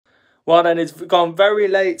Well then, it's gone very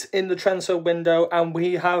late in the transfer window and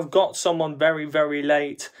we have got someone very, very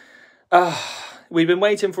late. We've been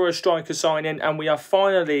waiting for a striker signing and we have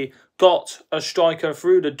finally got a striker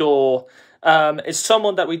through the door. It's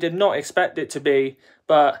someone that we did not expect it to be,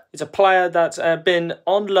 but it's a player that's been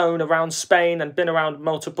on loan around Spain and been around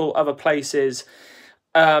multiple other places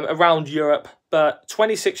around Europe. But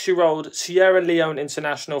 26-year-old Sierra Leone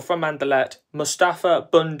international from Anderlecht, Mustapha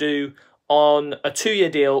Bundu, on a 2-year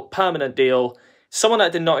deal, permanent deal. Someone that I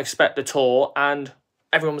did not expect at all, and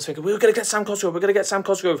everyone was thinking, we're going to get Sam Cosgrove, we're going to get Sam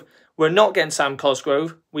Cosgrove. We're not getting Sam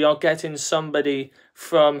Cosgrove. We are getting somebody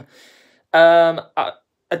from a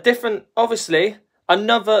different, obviously,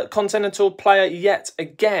 another continental player yet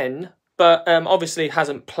again, but obviously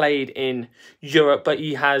hasn't played in Europe, but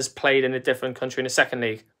he has played in a different country in the second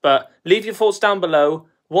league. But leave your thoughts down below.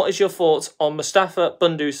 What is your thoughts on Mustapha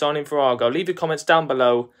Bundu signing for Argyle? Leave your comments down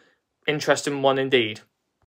below. Interesting one indeed.